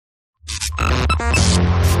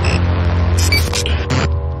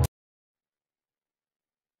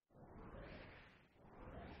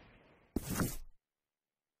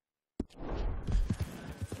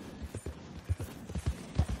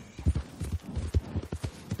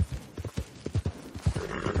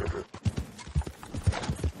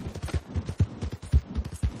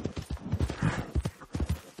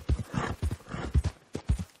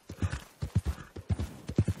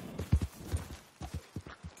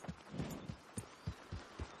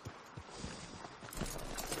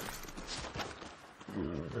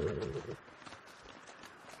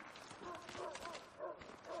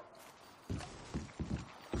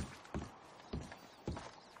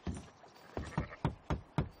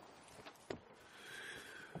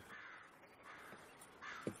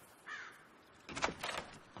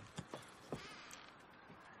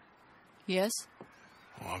Yes?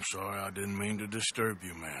 Oh, I'm sorry, I didn't mean to disturb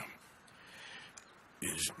you, ma'am.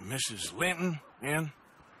 Is Mrs. Linton in?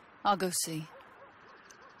 I'll go see.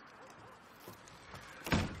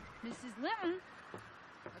 Mrs. Linton,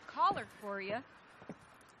 a caller for you.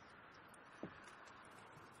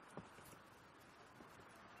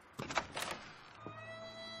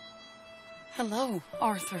 Hello,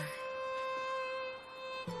 Arthur.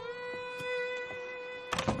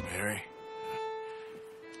 Mary?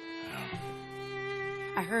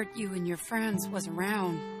 I heard you and your friends was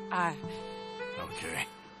around. Okay.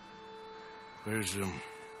 Where's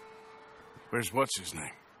what's his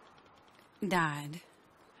name? Died.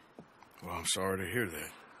 Well, I'm sorry to hear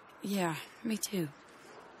that. Yeah, me too.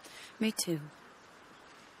 Me too.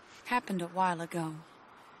 Happened a while ago.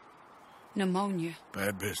 Pneumonia.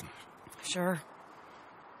 Bad business. Sure.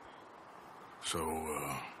 So,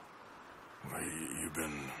 well, you've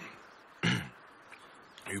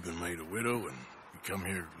been made a widow and you come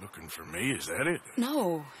here looking for me, is that it?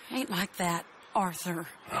 No, ain't like that, Arthur.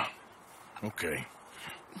 Oh, okay.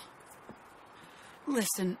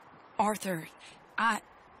 Listen, Arthur,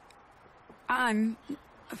 I'm...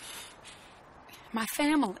 my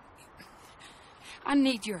family. I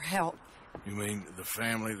need your help. You mean the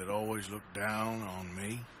family that always looked down on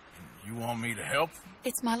me? And you want me to help?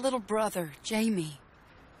 It's my little brother, Jamie.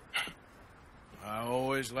 I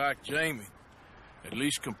always liked Jamie, at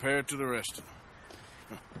least compared to the rest of them.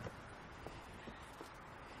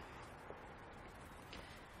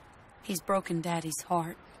 He's broken Daddy's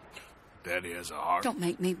heart. Daddy has a heart. Don't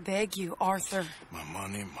make me beg you, Arthur. My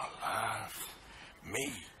money, my life,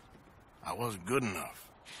 me. I wasn't good enough.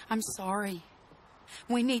 I'm sorry.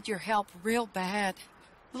 We need your help real bad.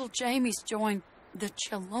 Little Jamie's joined the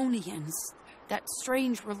Chelonians, that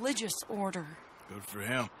strange religious order. Good for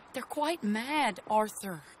him. They're quite mad,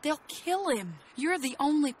 Arthur. They'll kill him. You're the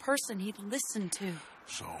only person he'd listen to.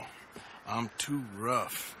 So, I'm too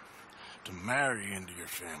rough to marry into your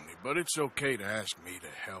family, but it's okay to ask me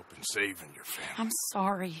to help in saving your family. I'm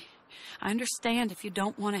sorry. I understand if you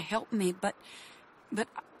don't want to help me, but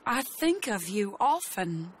I think of you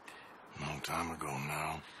often. Long time ago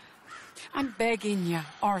now. I'm begging you,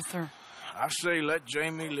 Arthur. I say let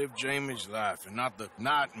Jamie live Jamie's life and not the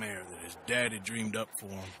nightmare that his daddy dreamed up for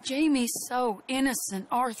him. Jamie's so innocent,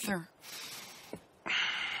 Arthur.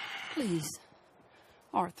 Please,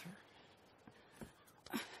 Arthur.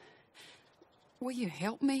 Will you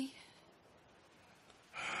help me?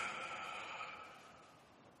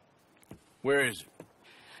 Where is it?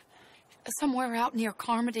 Somewhere out near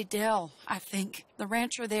Carmody Dell, I think. The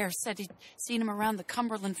rancher there said he'd seen him around the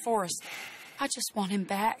Cumberland Forest. I just want him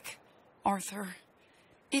back, Arthur.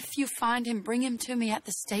 If you find him, bring him to me at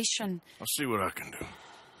the station. I'll see what I can do.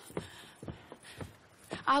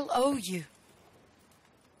 I'll owe you.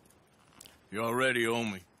 You already owe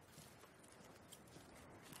me.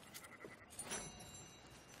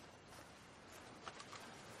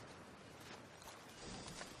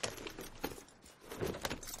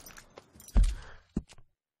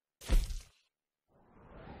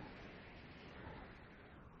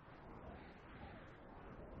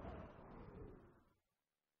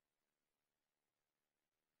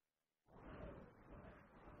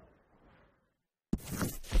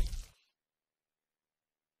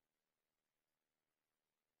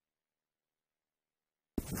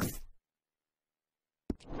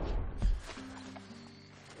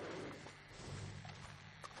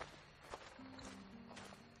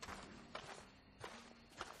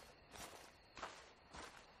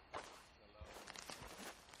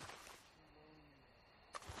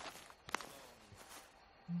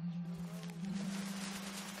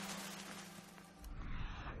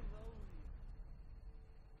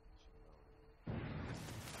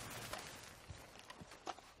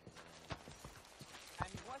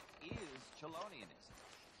 Chelonianism,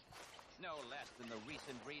 no less than the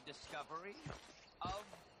recent rediscovery of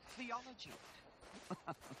theology.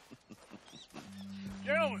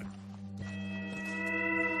 Gentlemen!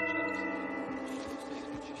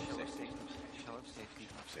 Shell of safety. Shell of safety.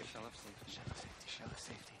 Shell of safety. Shell of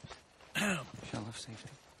safety. Shell of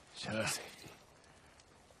safety. Shell of safety.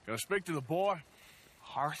 Can I speak to the boy?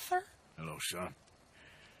 Arthur? Hello, son.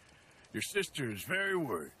 Your sister is very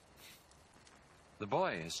worried. The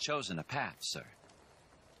boy has chosen a path, sir.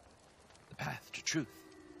 The path to truth.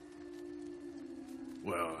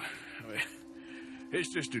 Well,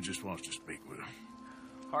 his sister just wants to speak with him.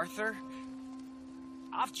 Arthur,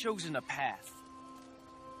 I've chosen a path.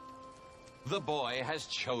 The boy has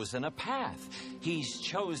chosen a path. He's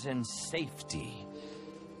chosen safety.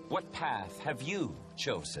 What path have you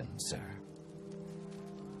chosen, sir?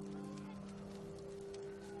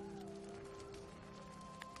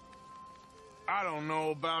 I don't know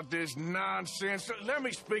about this nonsense. Let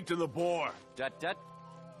me speak to the boy. Dut.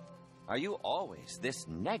 Are you always this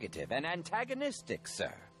negative and antagonistic,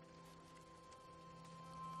 sir?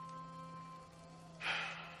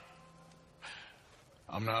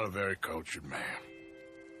 I'm not a very cultured man.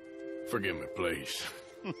 Forgive me, please.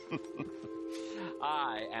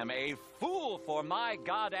 I am a fool for my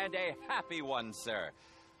God and a happy one, sir.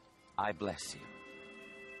 I bless you.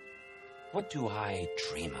 What do I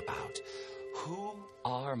dream about? Who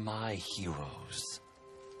are my heroes?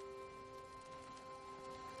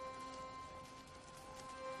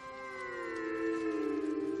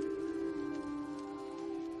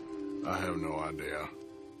 I have no idea.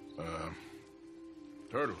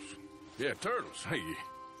 Turtles. Yeah, turtles. Hey,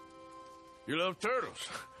 you love turtles.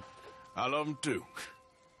 I love them too.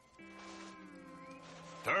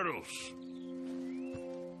 Turtles.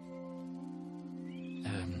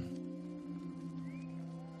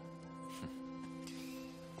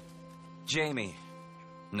 Jamie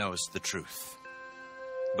knows the truth.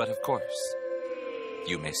 But of course,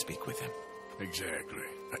 you may speak with him. Exactly.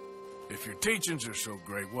 If your teachings are so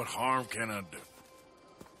great, what harm can I do?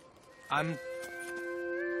 I'm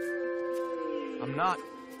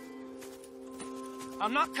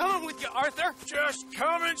not coming with you, Arthur. Just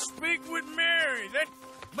come and speak with Mary, then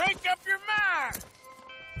make up your mind.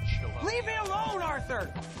 Leave me alone, Arthur.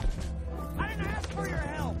 I didn't ask for your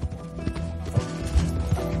help.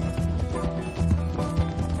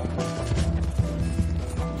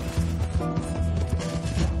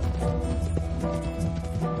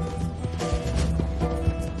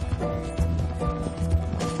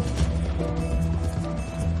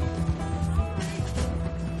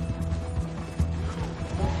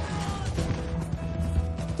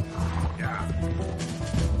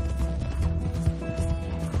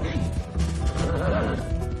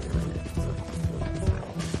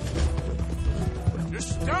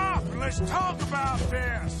 Let's talk about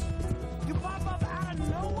this. You pop up out of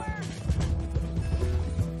nowhere?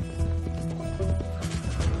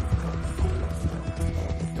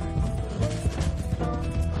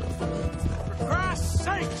 For Christ's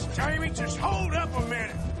sakes, Jamie, just hold up a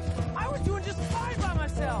minute. I was doing just fine by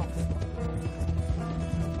myself.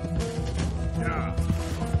 Yeah.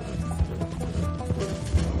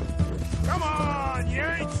 Come on, you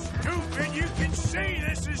ain't stupid. You can see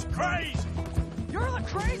this is crazy. You're the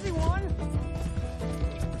crazy one!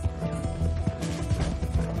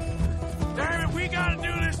 Damn it, we gotta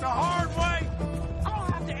do this the hard way! I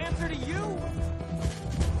don't have to answer to you!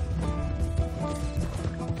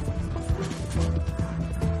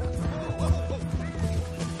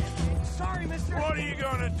 Sorry, mister! What are you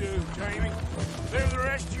gonna do, Jamie? Live the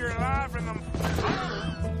rest of your life in the...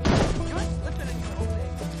 You're slipping in your old age.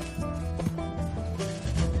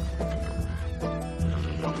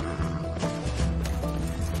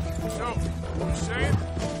 So, you saying?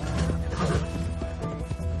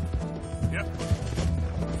 Yep.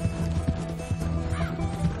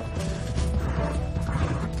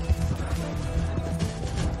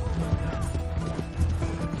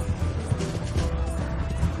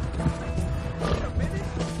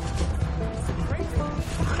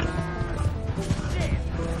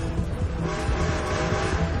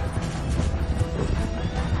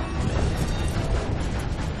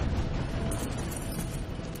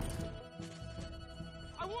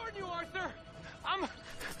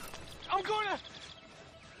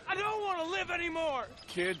 Anymore.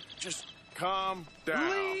 Kid, just calm down.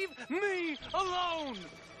 Leave me alone.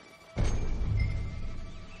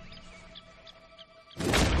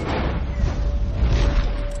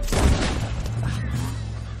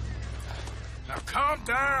 Now calm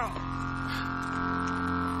down.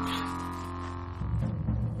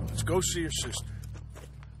 Let's go see your sister.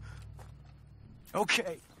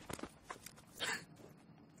 Okay.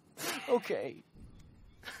 Okay.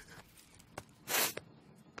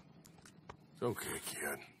 Okay,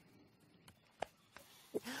 kid.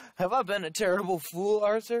 Have I been a terrible fool,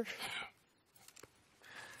 Arthur?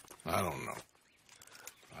 I don't know.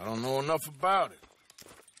 I don't know enough about it.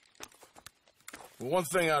 But one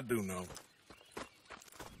thing I do know.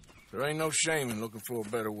 There ain't no shame in looking for a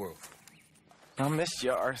better world. I missed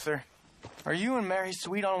you, Arthur. Are you and Mary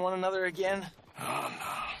sweet on one another again? Oh,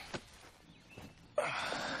 no.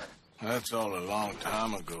 That's all a long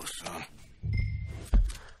time ago, son.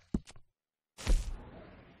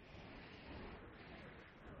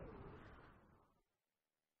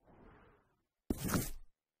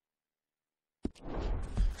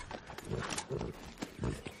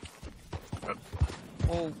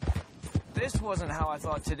 Well, this wasn't how I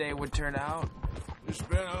thought today would turn out. It's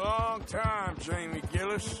been a long time, Jamie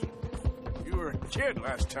Gillis. You were a kid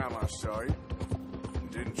last time I saw you.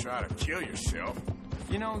 didn't try to kill yourself.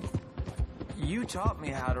 You know, you taught me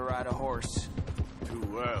how to ride a horse. Too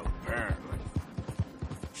well, apparently.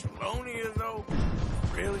 Chelonia, though?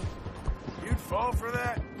 Really? You'd fall for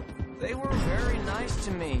that? They were very nice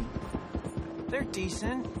to me. They're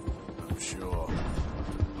decent. I'm sure.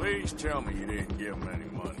 Please tell me you didn't give them any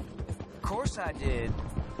money. Of course I did.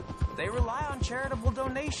 They rely on charitable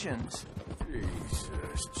donations.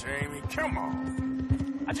 Jesus, Jamie, come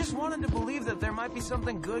on. I just wanted to believe that there might be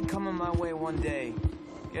something good coming my way one day.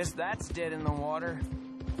 Guess that's dead in the water.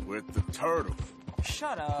 With the turtles.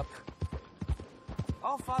 Shut up.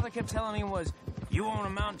 All Father kept telling me was, you won't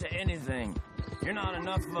amount to anything. You're not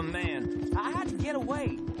enough of a man. I had to get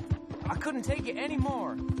away. I couldn't take it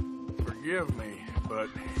anymore. Forgive me, but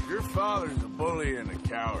your father's a bully and a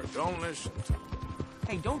coward. Don't listen to him.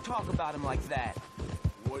 Hey, don't talk about him like that.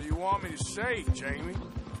 What do you want me to say, Jamie?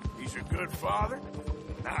 He's a good father?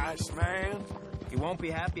 Nice man? He won't be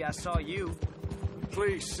happy I saw you.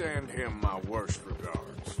 Please send him my worst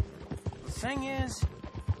regards. The thing is,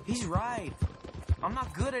 he's right. I'm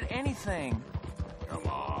not good at anything. Come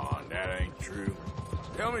on, that ain't true.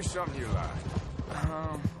 Tell me something you like.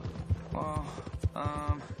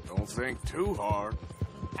 Don't think too hard.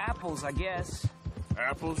 Apples, I guess.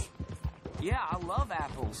 Apples? Yeah, I love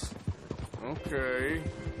apples. Okay.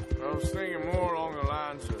 I was thinking more along the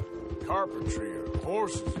lines of carpentry or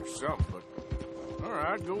horses or something, but... All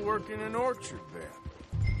right, go work in an orchard then.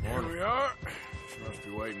 Here we are. She must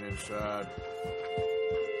be waiting inside.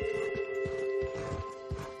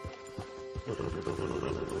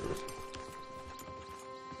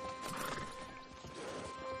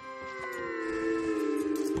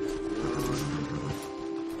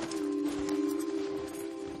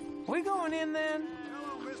 We going in then?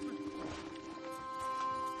 Hello, mister.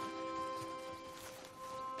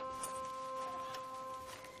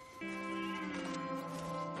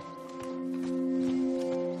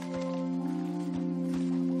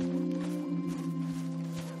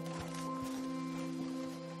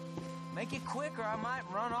 Make it quick or I might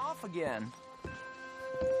run off again.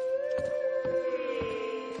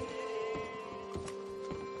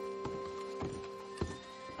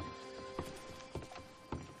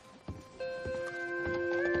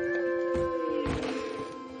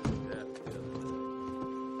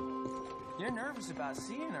 You're nervous about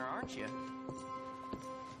seeing her, aren't you?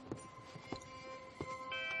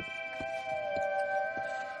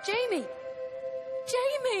 Jamie!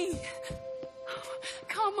 Jamie!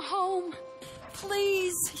 Come home.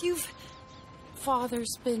 Please,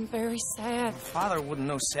 Father's been very sad. Father wouldn't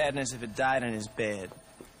know sadness if it died in his bed.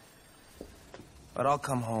 But I'll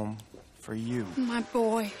come home for you. My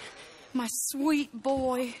boy. My sweet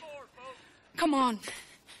boy. Come on.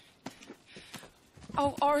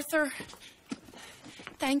 Oh, Arthur.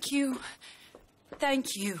 Thank you. Thank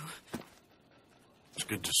you. It's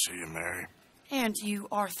good to see you, Mary. And you,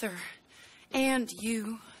 Arthur. And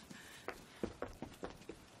you.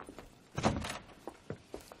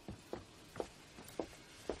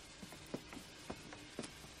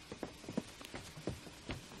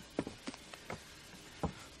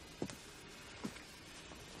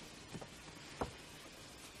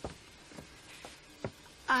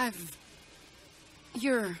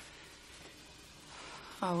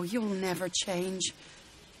 Oh, you'll never change.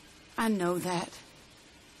 I know that.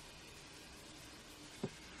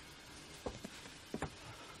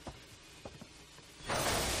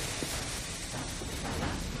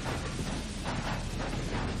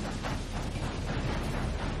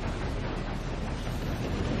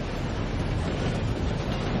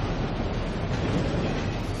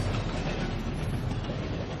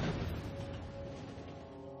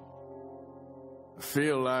 I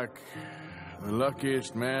feel like the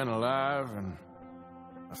luckiest man alive, and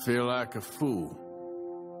I feel like a fool.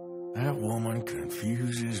 That woman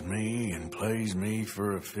confuses me and plays me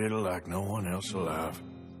for a fiddle like no one else alive.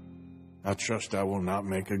 I trust I will not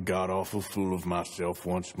make a god-awful fool of myself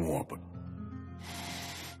once more, but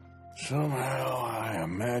somehow I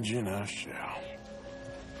imagine I shall.